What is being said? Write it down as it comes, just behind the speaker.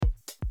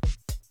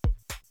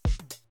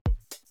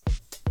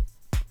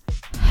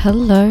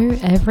Hello,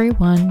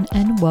 everyone,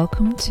 and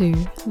welcome to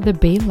the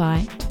Be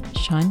Light,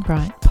 Shine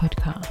Bright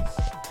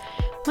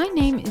podcast. My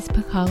name is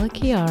Pakala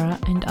Kiara,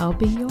 and I'll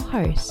be your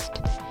host.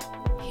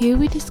 Here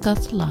we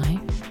discuss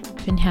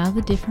life and how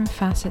the different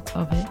facets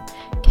of it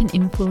can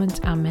influence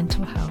our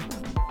mental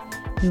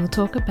health. We will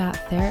talk about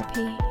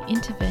therapy,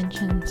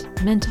 interventions,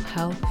 mental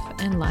health,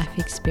 and life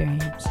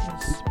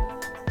experiences.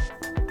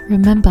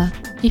 Remember,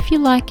 if you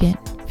like it,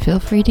 feel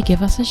free to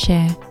give us a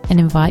share and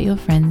invite your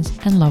friends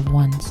and loved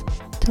ones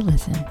to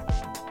listen.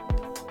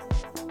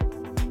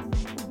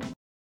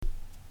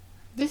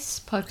 This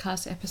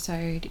podcast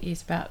episode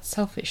is about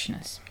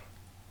selfishness.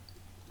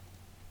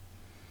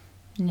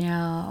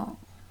 Now,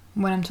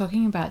 when I'm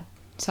talking about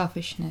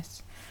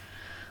selfishness,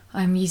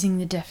 I'm using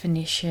the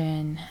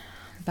definition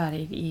that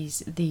it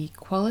is the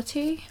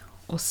quality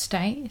or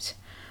state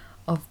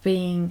of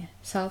being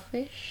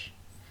selfish,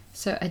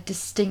 so a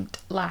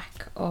distinct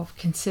lack of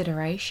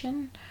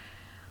consideration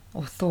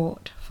or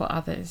thought for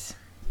others.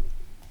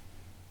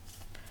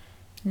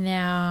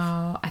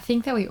 Now, I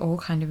think that we all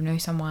kind of know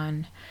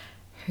someone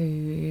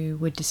who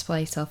would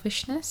display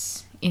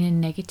selfishness in a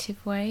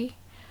negative way.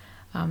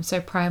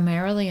 So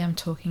primarily I'm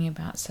talking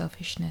about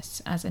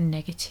selfishness as a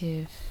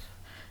negative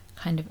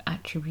kind of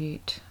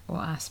attribute or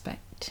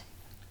aspect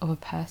of a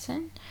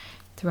person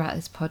throughout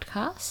this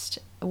podcast,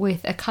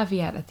 with a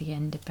caveat at the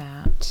end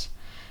about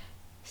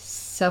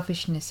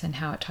selfishness and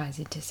how it ties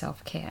into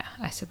self-care,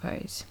 I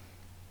suppose.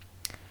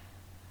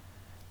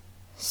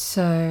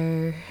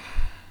 So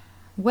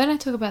when I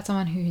talk about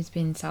someone who has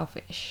been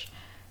selfish,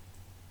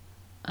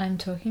 I'm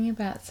talking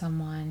about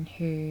someone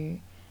who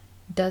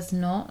does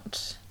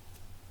not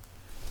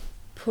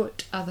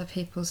put other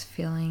people's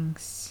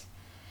feelings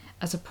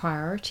as a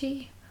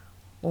priority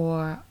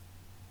or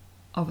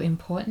of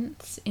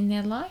importance in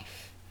their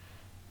life.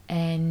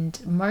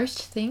 And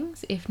most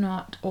things, if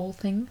not all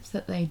things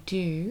that they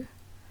do,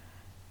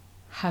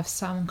 have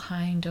some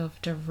kind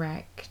of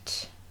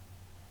direct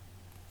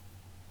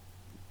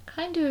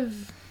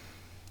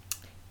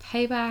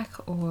payback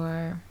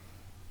or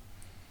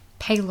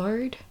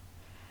payload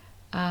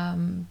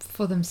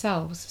for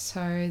themselves.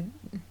 So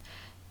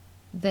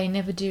they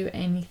never do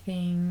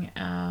anything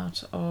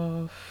out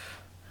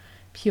of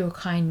pure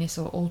kindness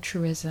or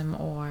altruism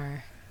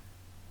or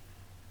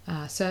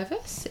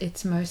service.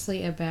 It's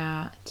mostly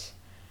about,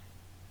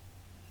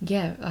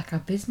 like a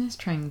business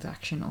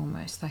transaction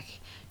almost, like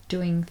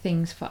doing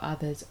things for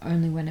others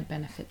only when it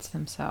benefits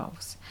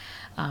themselves.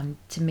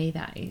 To me,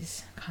 that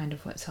is kind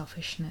of what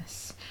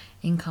selfishness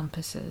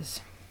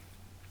encompasses.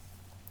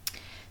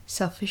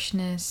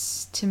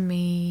 Selfishness to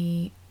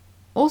me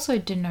also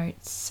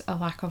denotes a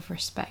lack of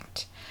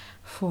respect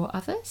for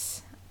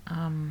others.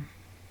 And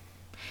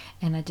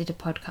I did a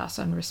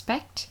podcast on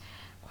respect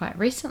quite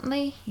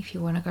recently. If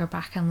you want to go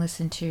back and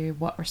listen to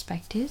what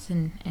respect is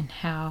and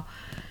how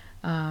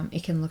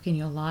it can look in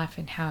your life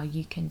and how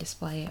you can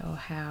display it or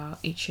how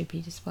it should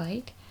be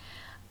displayed.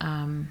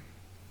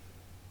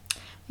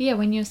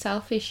 When you're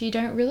selfish, you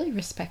don't really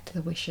respect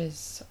the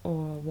wishes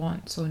or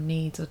wants or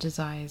needs or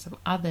desires of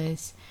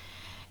others.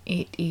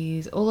 It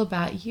is all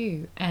about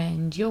you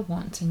and your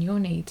wants and your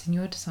needs and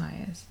your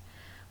desires.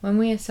 When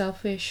we are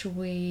selfish,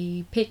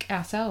 we pick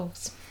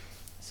ourselves.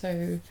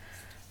 And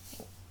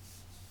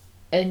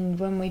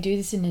when we do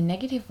this in a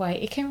negative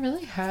way, it can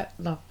really hurt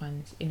loved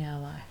ones in our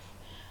life.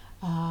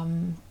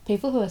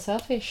 People who are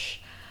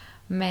selfish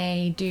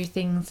may do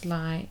things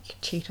like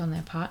cheat on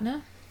their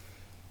partner.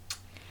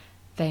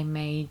 They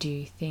may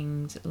do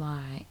things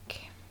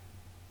like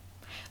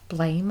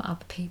blame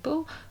other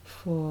people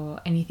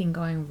for anything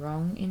going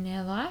wrong in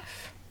their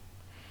life.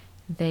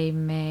 They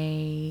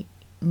may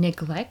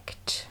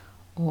neglect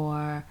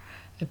or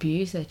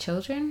abuse their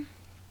children.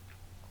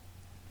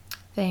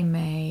 They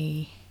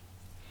may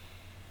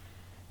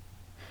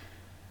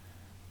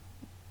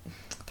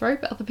throw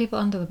other people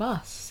under the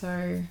bus.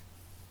 So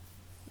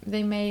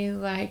they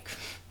may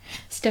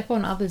step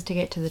on others to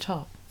get to the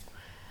top,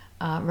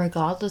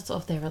 regardless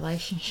of their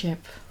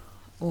relationship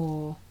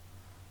or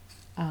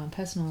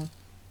personal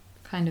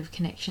kind of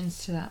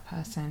connections to that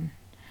person.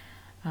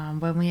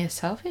 When we are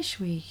selfish,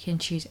 we can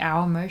choose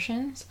our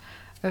emotions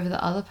over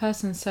the other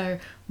person. So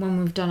when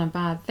we've done a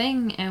bad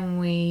thing and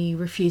we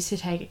refuse to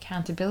take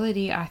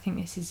accountability, I think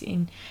this is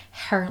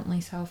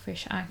inherently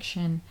selfish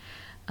action.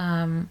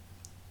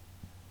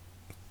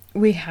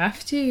 We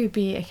have to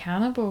be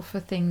accountable for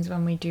things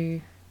when we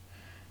do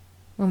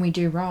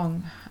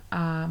wrong.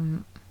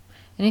 And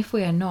if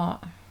we are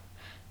not,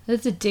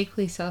 that's a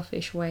deeply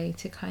selfish way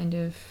to kind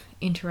of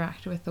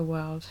interact with the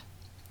world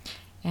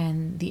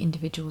and the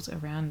individuals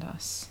around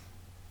us.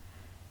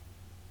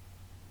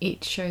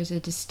 It shows a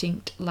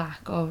distinct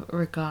lack of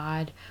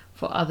regard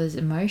for others'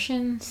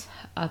 emotions,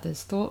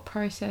 others' thought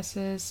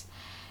processes,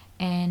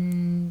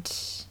 and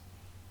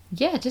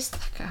just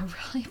like a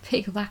really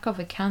big lack of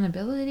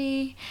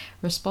accountability,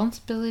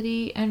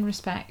 responsibility, and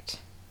respect.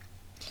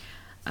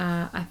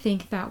 I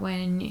think that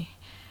when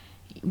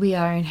we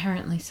are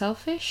inherently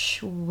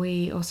selfish,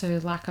 we also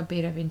lack a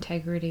bit of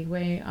integrity.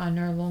 We are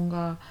no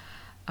longer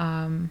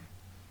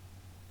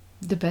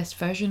the best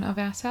version of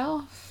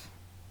ourselves,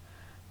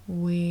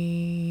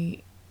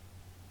 we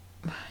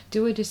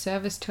do a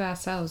disservice to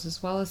ourselves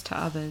as well as to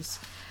others.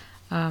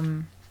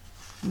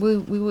 We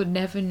would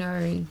never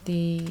know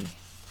the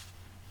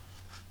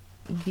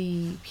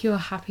pure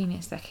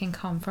happiness that can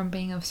come from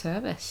being of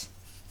service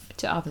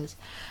to others.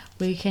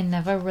 We can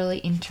never really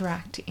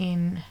interact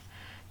in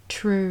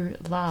true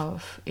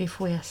love if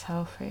we are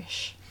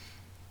selfish.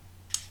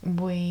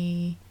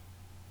 We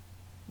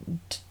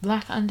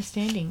lack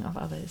understanding of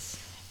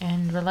others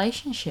and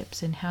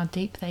relationships and how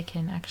deep they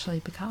can actually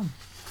become.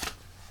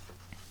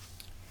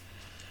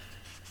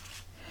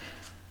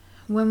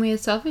 When we are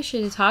selfish,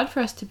 it is hard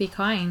for us to be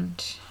kind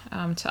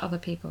to other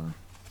people.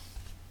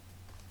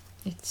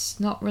 It's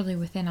not really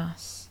within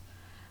us.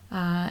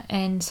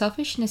 And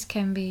selfishness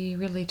can be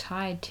really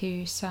tied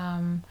to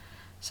some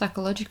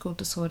psychological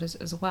disorders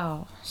as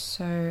well.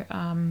 So,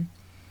 I'm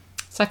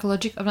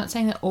not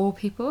saying that all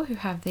people who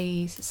have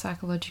these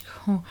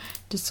psychological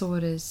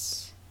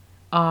disorders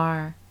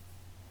are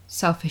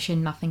selfish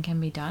and nothing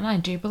can be done. I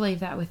do believe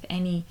that with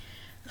any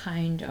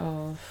kind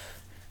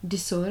of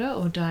disorder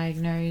or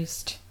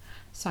diagnosed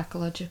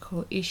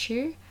psychological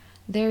issue,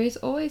 there is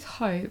always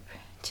hope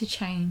to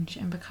change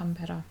and become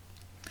better.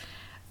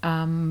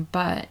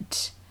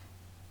 But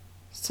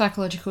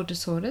psychological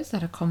disorders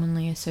that are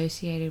commonly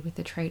associated with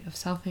the trait of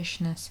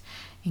selfishness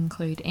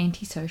include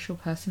antisocial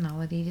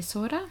personality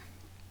disorder,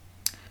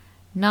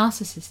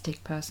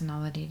 narcissistic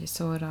personality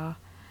disorder,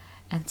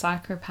 and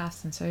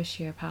psychopaths and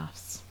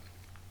sociopaths.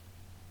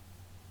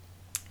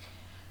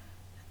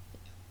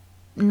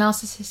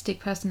 Narcissistic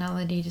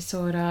personality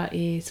disorder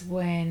is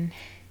when,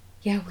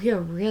 we are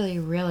really,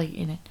 really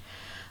in it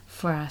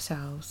for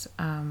ourselves.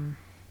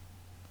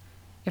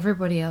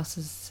 Everybody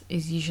else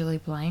is usually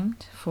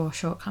blamed for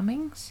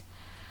shortcomings.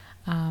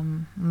 A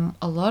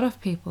lot of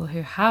people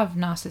who have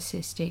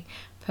narcissistic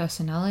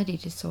personality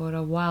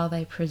disorder, while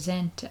they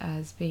present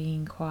as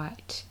being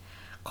quite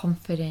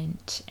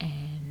confident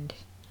and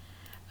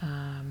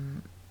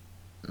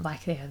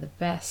like they are the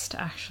best,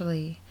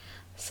 actually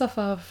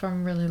suffer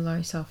from really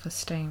low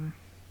self-esteem.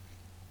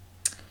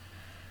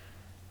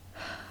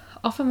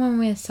 Often when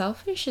we're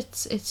selfish,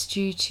 it's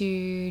due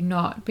to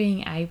not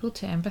being able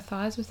to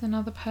empathize with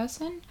another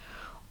person,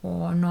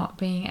 or not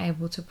being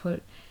able to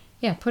put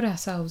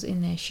ourselves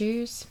in their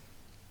shoes,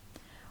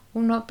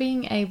 or not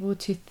being able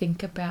to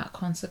think about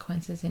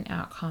consequences and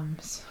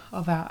outcomes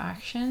of our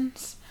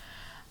actions.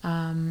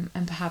 And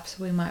perhaps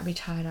we might be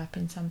tied up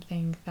in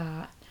something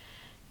that,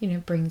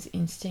 brings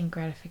instant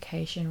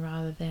gratification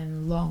rather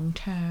than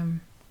long-term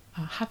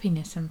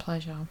happiness and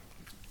pleasure.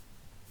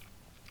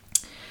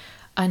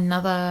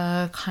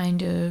 Another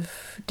kind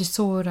of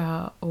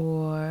disorder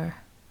or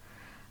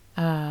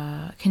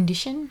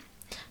condition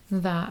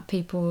that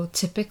people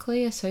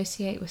typically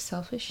associate with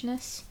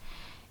selfishness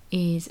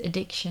is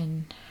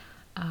addiction.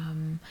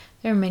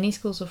 There are many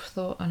schools of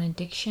thought on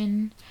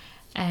addiction,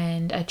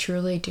 and I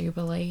truly do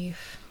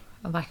believe,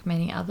 like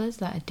many others,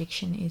 that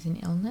addiction is an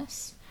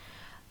illness.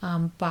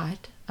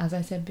 But as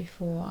I said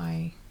before,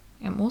 I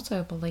am also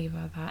a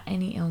believer that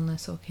any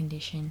illness or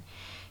condition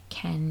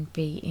can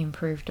be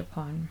improved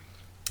upon.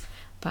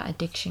 But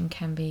addiction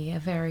can be a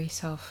very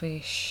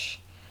selfish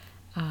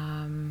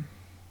pattern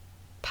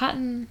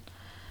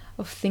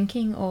of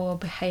thinking or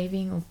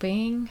behaving or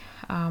being.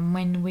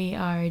 When we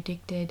are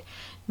addicted,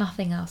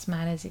 nothing else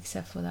matters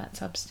except for that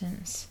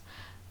substance.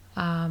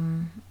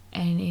 And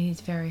it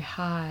is very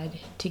hard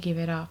to give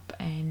it up,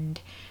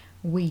 and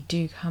we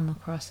do come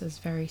across as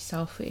very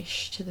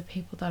selfish to the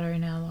people that are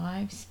in our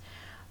lives.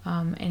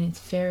 And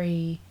it's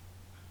very,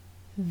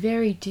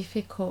 very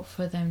difficult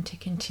for them to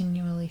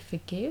continually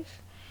forgive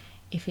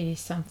if it is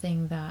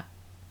something that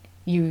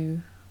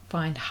you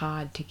find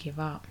hard to give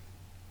up,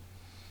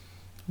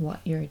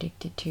 what you're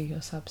addicted to,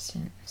 your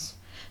substance.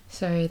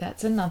 So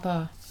that's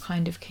another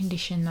kind of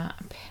condition that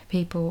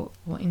people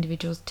or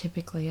individuals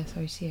typically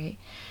associate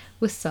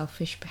with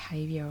selfish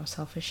behaviour or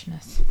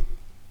selfishness.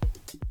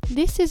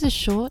 This is a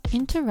short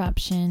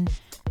interruption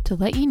to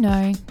let you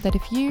know that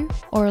if you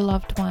or a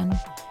loved one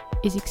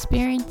is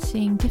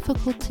experiencing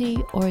difficulty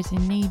or is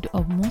in need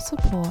of more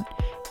support,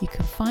 you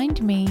can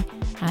find me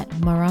at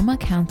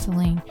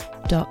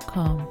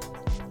maramacounselling.com.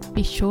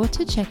 Be sure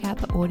to check out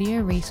the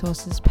audio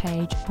resources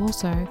page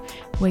also,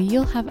 where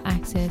you'll have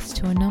access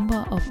to a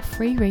number of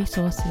free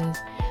resources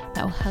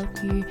that will help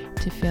you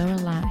to feel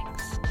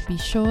relaxed. Be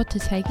sure to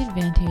take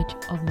advantage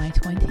of my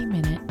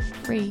 20-minute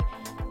free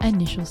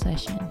initial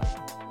session.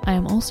 I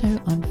am also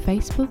on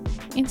Facebook,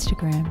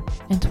 Instagram,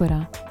 and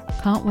Twitter.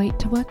 Can't wait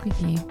to work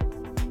with you.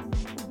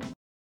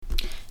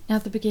 Now,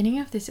 at the beginning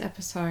of this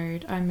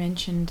episode, I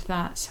mentioned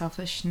that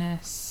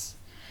selfishness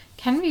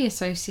can be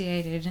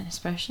associated,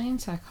 especially in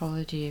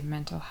psychology and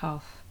mental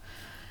health,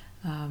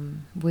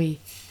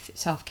 with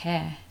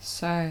self-care.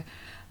 So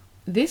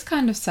this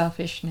kind of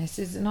selfishness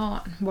is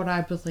not what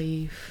I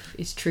believe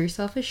is true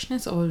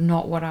selfishness, or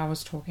not what I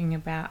was talking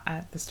about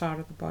at the start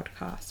of the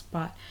podcast.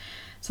 But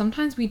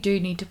sometimes we do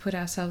need to put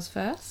ourselves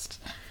first,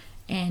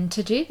 And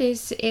to do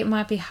this, it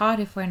might be hard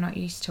if we're not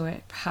used to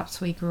it. Perhaps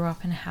we grew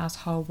up in a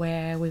household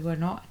where we were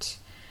not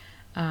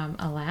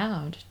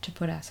allowed to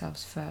put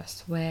ourselves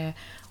first, where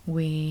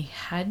we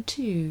had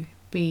to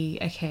be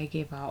a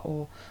caregiver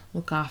or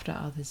look after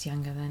others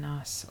younger than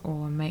us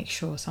or make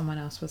sure someone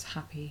else was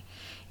happy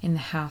in the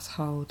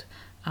household.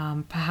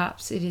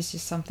 Perhaps it is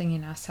just something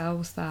in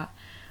ourselves that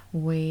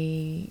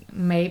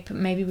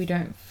maybe we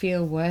don't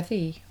feel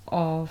worthy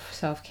of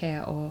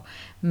self-care, or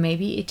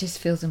maybe it just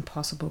feels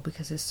impossible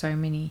because there's so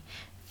many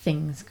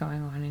things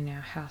going on in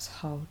our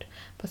household.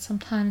 But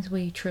sometimes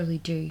we truly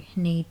do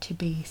need to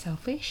be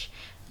selfish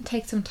and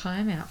take some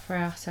time out for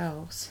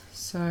ourselves.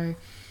 So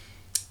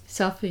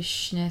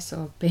selfishness,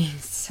 or being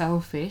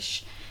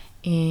selfish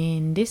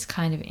in this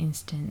kind of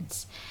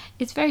instance,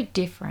 it's very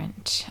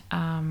different,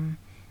 and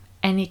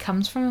it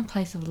comes from a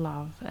place of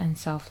love and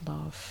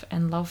self-love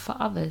and love for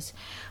others.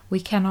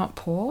 We cannot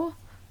pour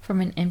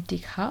from an empty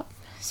cup,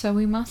 so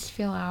we must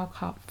fill our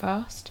cup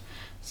first,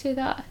 so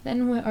that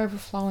then we're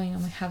overflowing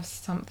and we have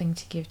something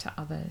to give to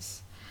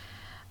others.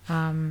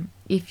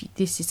 If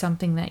this is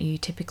something that you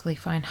typically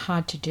find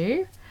hard to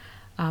do,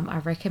 I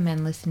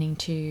recommend listening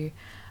to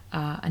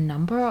a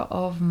number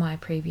of my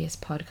previous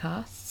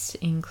podcasts,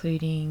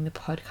 including the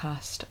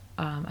podcast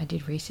I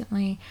did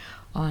recently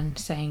on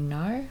saying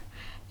no,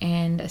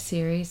 and a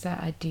series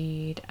that I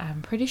did,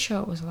 I'm pretty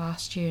sure it was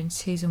last year in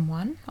season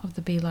 1 of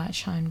the Be Light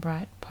Shine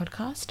Bright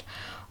podcast,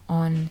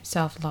 on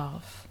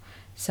self-love,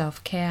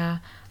 self-care.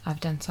 I've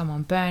done some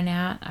on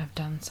burnout, I've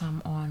done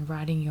some on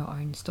writing your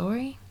own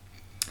story,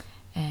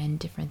 and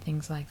different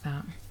things like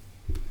that.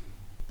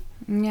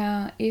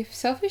 Now, if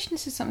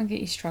selfishness is something that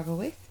you struggle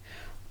with,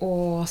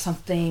 or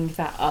something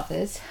that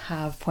others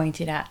have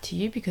pointed out to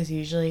you, because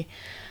usually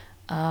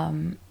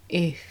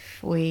if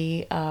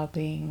we are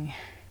being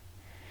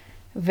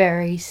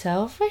very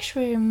selfish,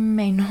 we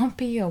may not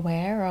be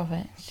aware of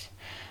it,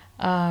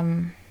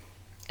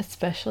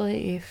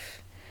 especially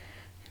if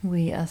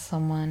we are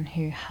someone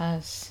who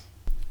has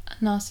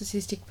a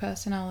narcissistic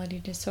personality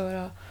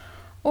disorder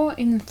or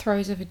in the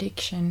throes of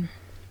addiction.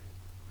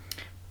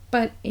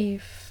 But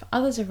if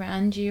others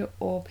around you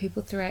or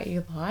people throughout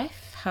your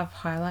life have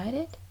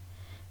highlighted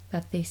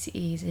that this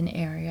is an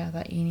area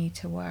that you need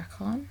to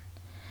work on,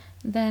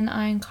 then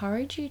I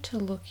encourage you to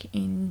look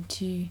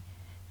into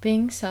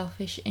being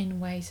selfish in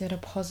ways that are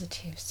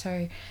positive,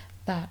 so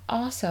that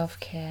are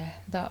self-care,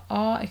 that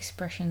are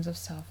expressions of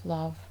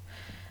self-love,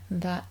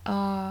 that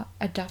are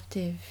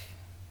adaptive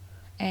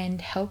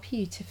and help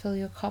you to fill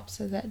your cup,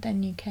 so that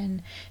then you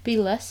can be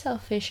less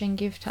selfish and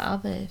give to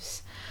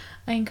others.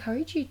 I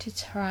encourage you to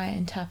try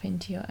and tap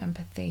into your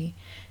empathy.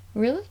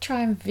 Really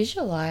try and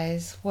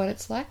visualize what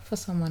it's like for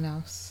someone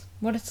else,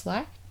 what it's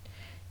like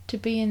to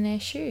be in their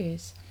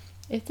shoes.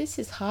 If this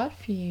is hard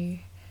for you,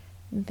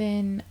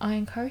 then I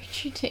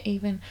encourage you to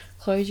even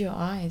close your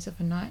eyes of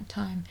a night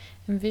time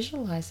and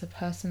visualize the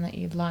person that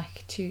you'd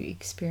like to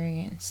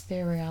experience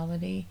their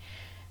reality,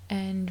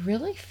 and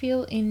really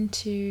feel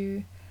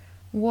into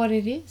what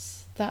it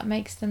is that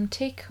makes them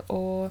tick,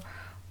 or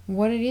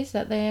what it is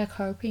that they are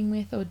coping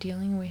with or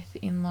dealing with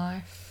in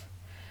life.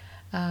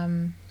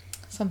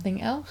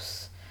 Something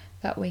else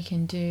that we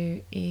can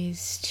do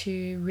is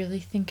to really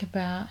think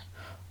about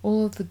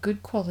all of the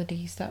good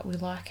qualities that we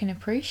like and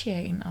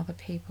appreciate in other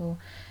people,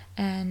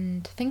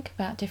 and think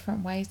about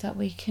different ways that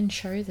we can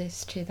show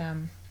this to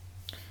them.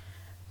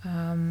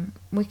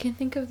 We can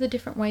think of the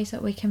different ways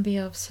that we can be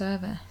of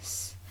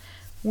service.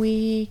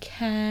 We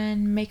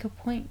can make a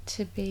point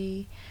to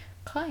be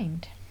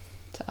kind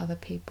to other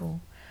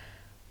people.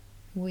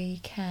 We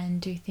can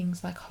do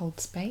things like hold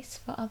space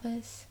for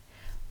others.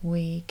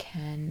 We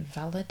can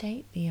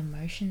validate the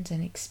emotions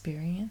and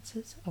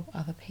experiences of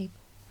other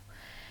people.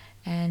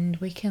 And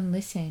we can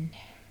listen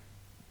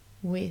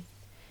with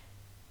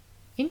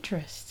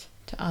interest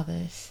to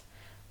others.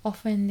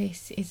 Often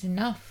this is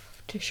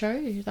enough to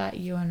show that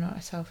you are not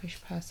a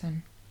selfish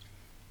person.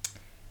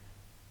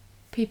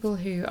 People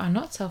who are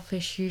not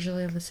selfish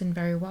usually listen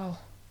very well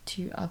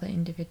to other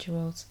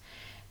individuals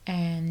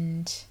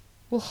and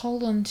will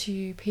hold on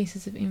to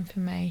pieces of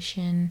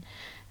information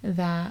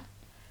that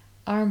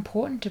are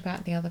important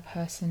about the other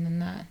person,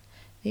 and that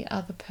the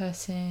other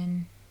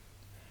person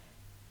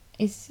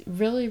is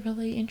really,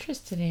 really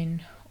interested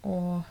in,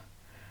 or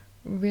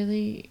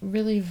really,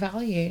 really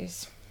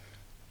values.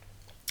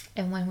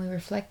 And when we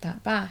reflect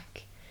that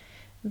back,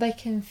 they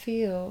can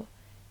feel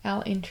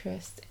our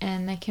interest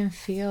and they can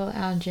feel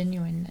our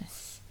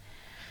genuineness.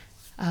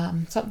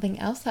 Something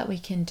else that we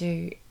can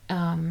do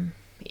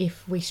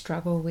if we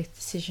struggle with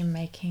decision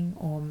making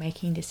or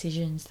making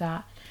decisions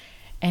that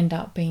end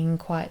up being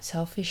quite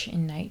selfish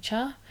in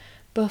nature,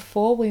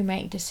 before we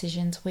make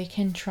decisions, we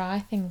can try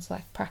things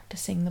like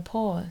practicing the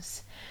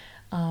pause.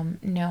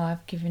 Now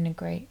I've given a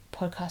great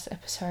podcast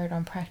episode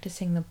on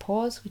practicing the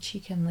pause, which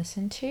you can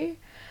listen to.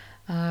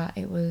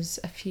 It was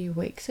a few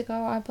weeks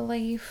ago, I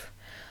believe.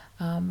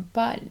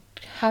 But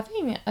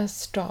having a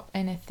stop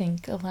and a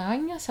think,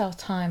 allowing yourself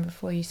time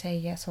before you say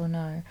yes or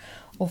no,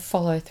 or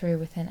follow through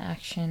with an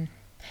action,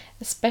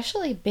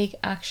 especially big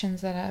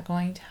actions that are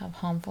going to have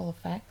harmful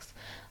effects,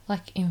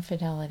 like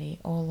infidelity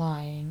or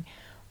lying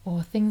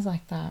or things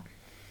like that.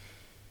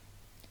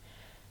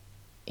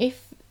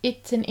 If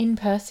it's an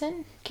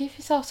in-person, give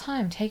yourself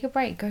time, take a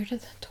break, go to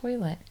the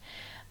toilet,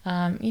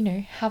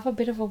 have a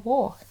bit of a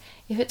walk.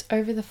 If it's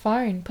over the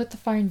phone, put the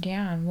phone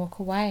down, walk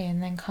away,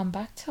 and then come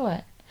back to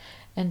it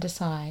and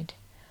decide.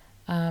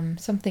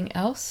 Something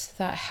else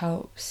that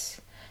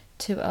helps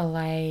to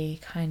allay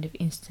kind of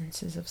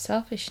instances of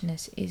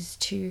selfishness is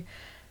to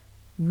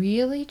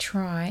really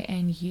try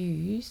and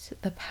use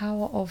the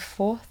power of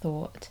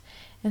forethought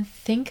and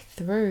think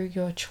through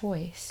your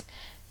choice,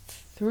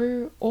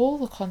 through all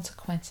the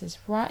consequences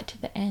right to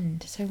the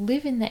end. So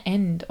live in the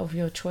end of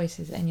your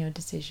choices and your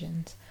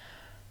decisions.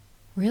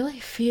 Really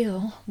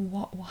feel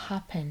what will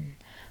happen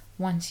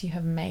once you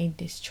have made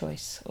this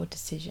choice or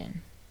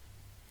decision.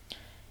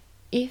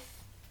 If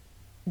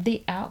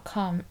the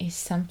outcome is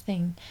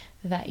something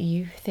that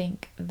you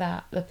think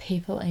that the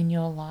people in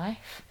your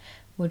life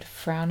would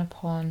frown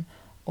upon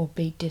or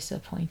be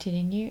disappointed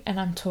in you, and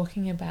I'm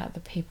talking about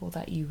the people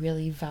that you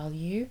really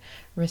value,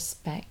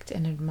 respect,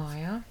 and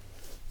admire,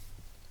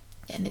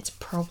 and it's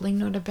probably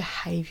not a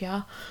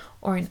behavior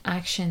or an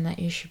action that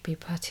you should be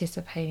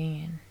participating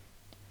in.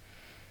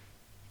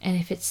 And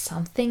if it's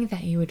something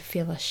that you would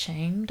feel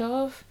ashamed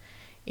of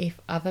if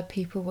other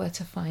people were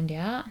to find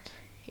out,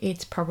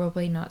 it's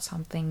probably not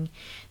something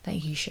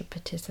that you should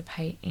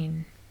participate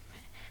in.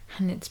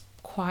 And it's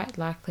quite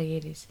likely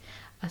it is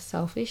a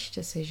selfish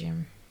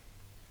decision.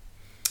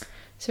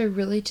 So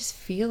really just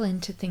feel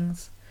into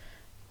things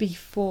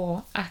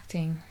before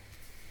acting.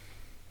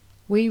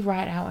 We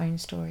write our own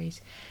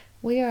stories.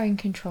 We are in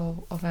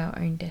control of our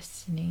own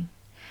destiny.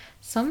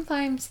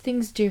 Sometimes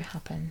things do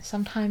happen.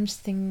 Sometimes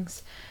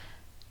things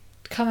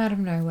come out of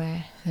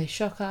nowhere. They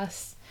shock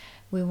us.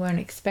 We weren't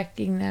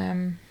expecting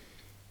them.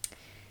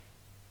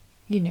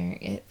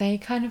 They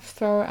kind of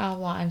throw our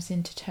lives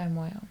into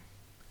turmoil.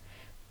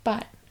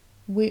 But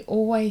we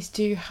always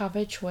do have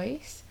a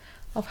choice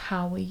of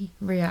how we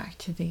react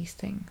to these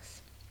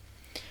things.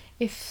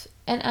 If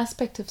an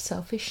aspect of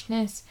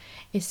selfishness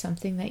is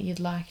something that you'd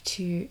like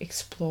to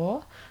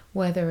explore,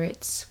 whether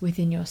it's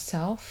within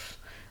yourself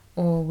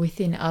or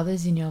within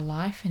others in your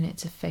life, and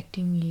it's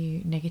affecting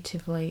you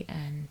negatively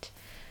and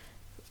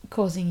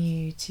causing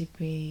you to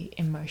be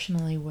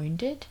emotionally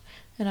wounded,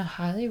 then I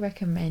highly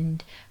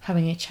recommend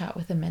having a chat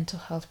with a mental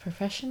health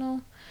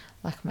professional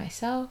like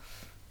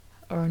myself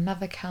or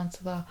another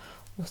counsellor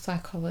or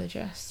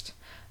psychologist.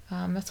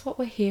 That's what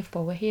we're here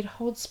for. We're here to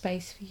hold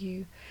space for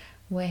you.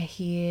 We're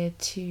here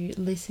to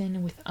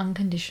listen with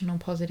unconditional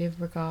positive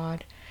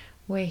regard.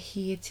 We're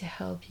here to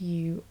help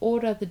you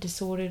order the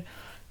disordered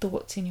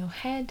thoughts in your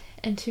head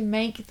and to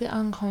make the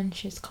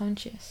unconscious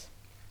conscious.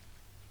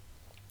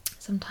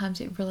 Sometimes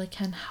it really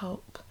can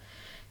help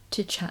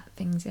to chat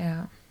things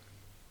out.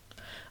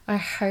 I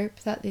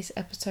hope that this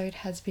episode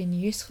has been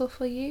useful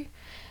for you,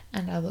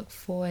 and I look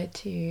forward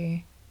to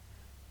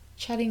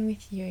chatting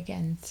with you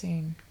again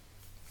soon.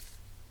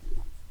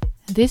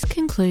 This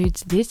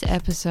concludes this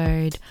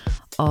episode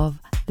of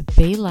the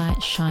Be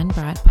Light, Shine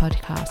Bright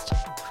podcast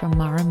from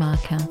Marama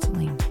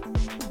Counselling.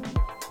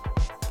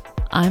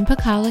 I'm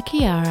Pakala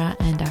Kiara,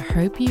 and I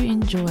hope you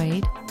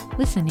enjoyed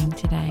listening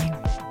today.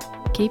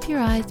 Keep your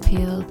eyes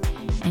peeled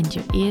and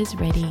your ears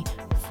ready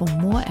for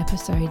more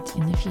episodes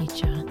in the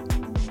future.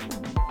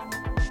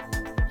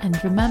 And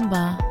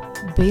remember,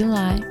 be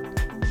light,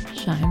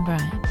 shine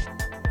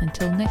bright.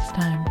 Until next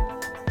time.